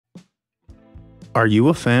Are you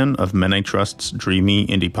a fan of MenITrust's dreamy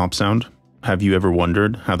indie pop sound? Have you ever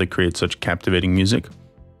wondered how they create such captivating music?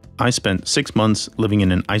 I spent 6 months living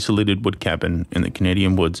in an isolated wood cabin in the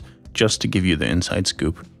Canadian woods just to give you the inside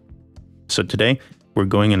scoop. So today, we're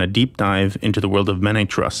going on a deep dive into the world of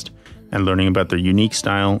MenITrust and learning about their unique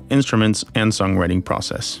style, instruments, and songwriting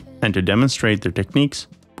process. And to demonstrate their techniques,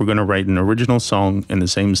 we're going to write an original song in the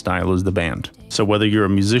same style as the band. So whether you're a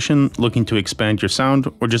musician looking to expand your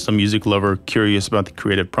sound or just a music lover curious about the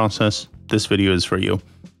creative process, this video is for you.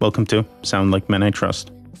 Welcome to Sound Like MenITrust.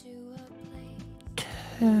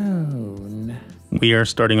 Tone. We are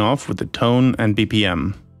starting off with the tone and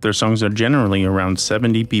BPM. Their songs are generally around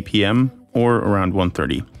 70 BPM or around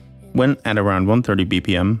 130. When at around 130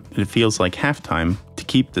 BPM, it feels like halftime to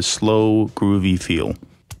keep the slow, groovy feel.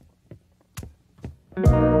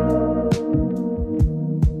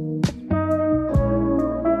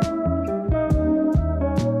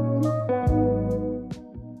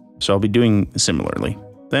 So I'll be doing similarly.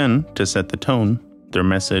 Then, to set the tone, their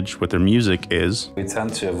message with their music is... We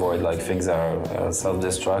tend to avoid like things that are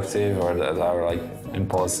self-destructive or that are like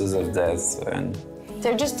impulses of death, and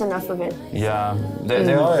they're just enough of it. Yeah,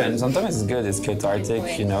 they are, and sometimes it's good, it's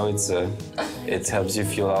cathartic, you know, it helps you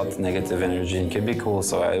feel out negative energy. It can be cool,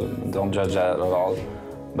 so I don't judge that at all.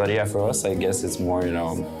 But yeah, for us, I guess it's more, you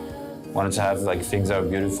know, wanted to have like things that are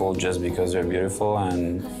beautiful just because they're beautiful,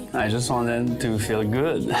 and I just want them to feel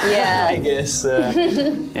good. Yeah. I guess.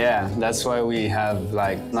 Yeah, that's why we have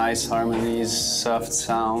like nice harmonies, soft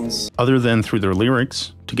sounds. Other than through their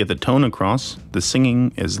lyrics, to get the tone across, the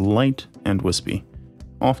singing is light and wispy,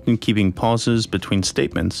 often keeping pauses between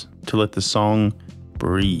statements to let the song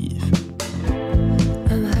breathe.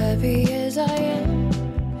 I'm happy as I am,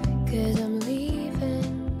 'cause I'm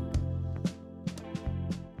leaving.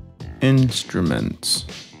 Instruments.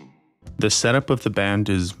 The setup of the band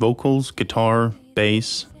is vocals, guitar,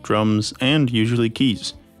 bass, drums, and usually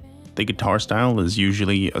keys. The guitar style is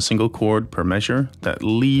usually a single chord per measure that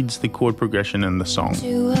leads the chord progression in the song.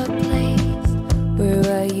 To a place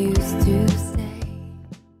where I used to stay.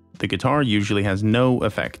 The guitar usually has no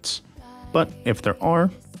effects, but if there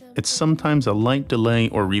are, it's sometimes a light delay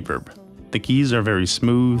or reverb. The keys are very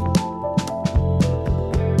smooth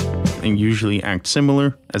and usually act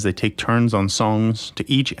similar as they take turns on songs to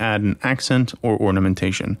each add an accent or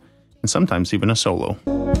ornamentation, and sometimes even a solo.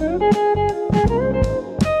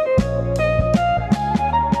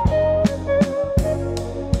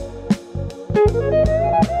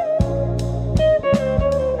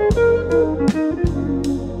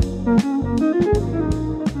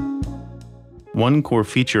 One core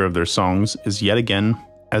feature of their songs is yet again,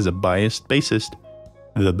 as a biased bassist,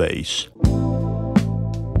 the bass.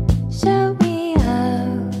 Show me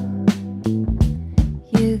how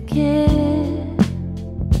you care.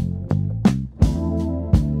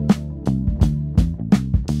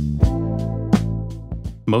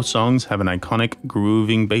 Most songs have an iconic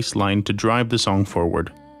grooving bass line to drive the song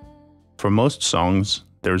forward. For most songs,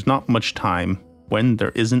 there's not much time when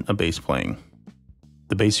there isn't a bass playing.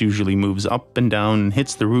 The bass usually moves up and down and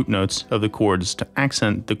hits the root notes of the chords to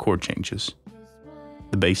accent the chord changes.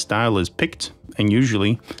 The bass style is picked and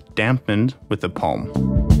usually dampened with the palm.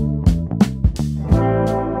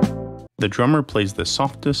 The drummer plays the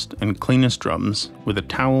softest and cleanest drums with a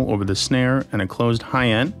towel over the snare and a closed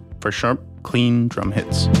hi-hat for sharp, clean drum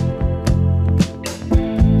hits.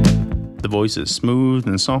 The voice is smooth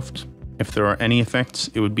and soft. If there are any effects,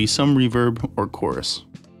 it would be some reverb or chorus.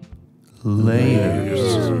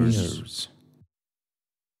 Layers.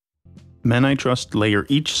 MenITrust layer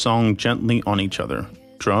each song gently on each other.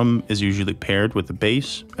 Drum is usually paired with the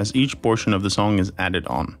bass as each portion of the song is added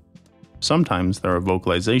on. Sometimes there are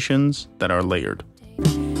vocalizations that are layered.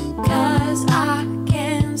 'Cause I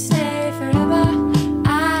can stay forever.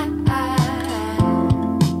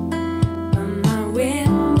 From my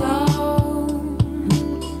window.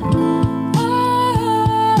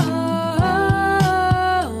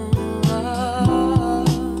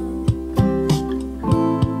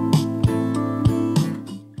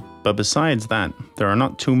 But besides that, there are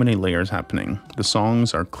not too many layers happening. The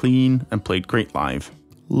songs are clean and played great live.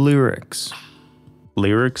 Lyrics.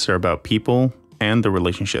 Lyrics are about people and their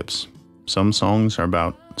relationships. Some songs are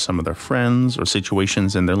about some of their friends or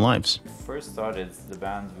situations in their lives. First started the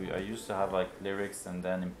band, I used to have like lyrics and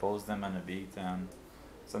then impose them on a beat, and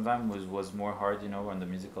sometimes it was more hard, you know, on the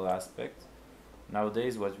musical aspect.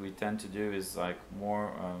 Nowadays what we tend to do is like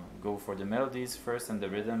more go for the melodies first and the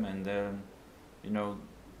rhythm, and then, you know,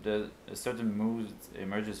 a certain mood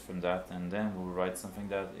emerges from that, and then we'll write something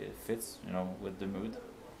that it fits, you know, with the mood.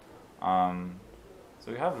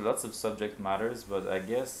 So we have lots of subject matters, but I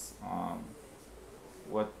guess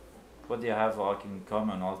what they have like in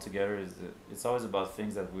common all together is that it's always about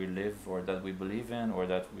things that we live or that we believe in or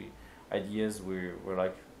that ideas we're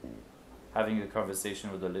like having a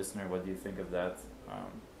conversation with the listener. What do you think of that?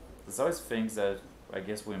 There's always things that I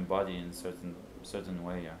guess we embody in certain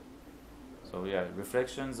way. Yeah. So yeah,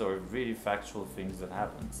 reflections or really factual things that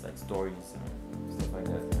happens, like stories and stuff like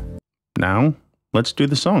that. Yeah. Now, let's do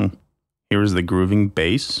the song. Here is the grooving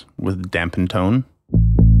bass with dampened tone.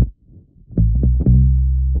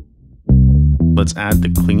 Let's add the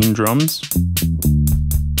clinging drums.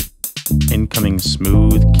 Incoming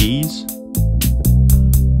smooth keys.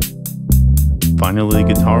 Finally,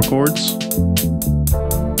 the guitar chords.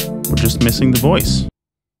 We're just missing the voice.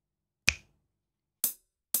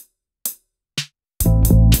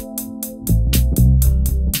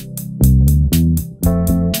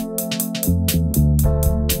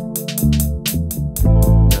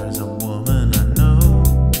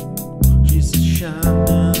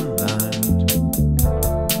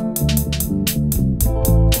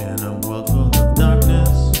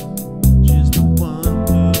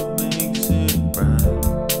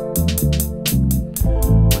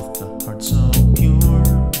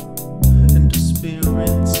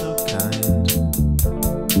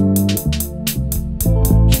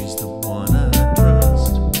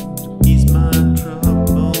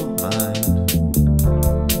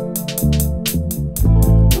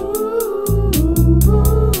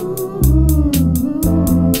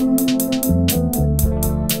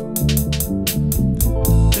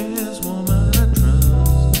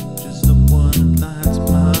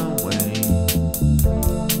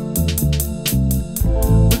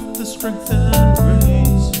 Strengthen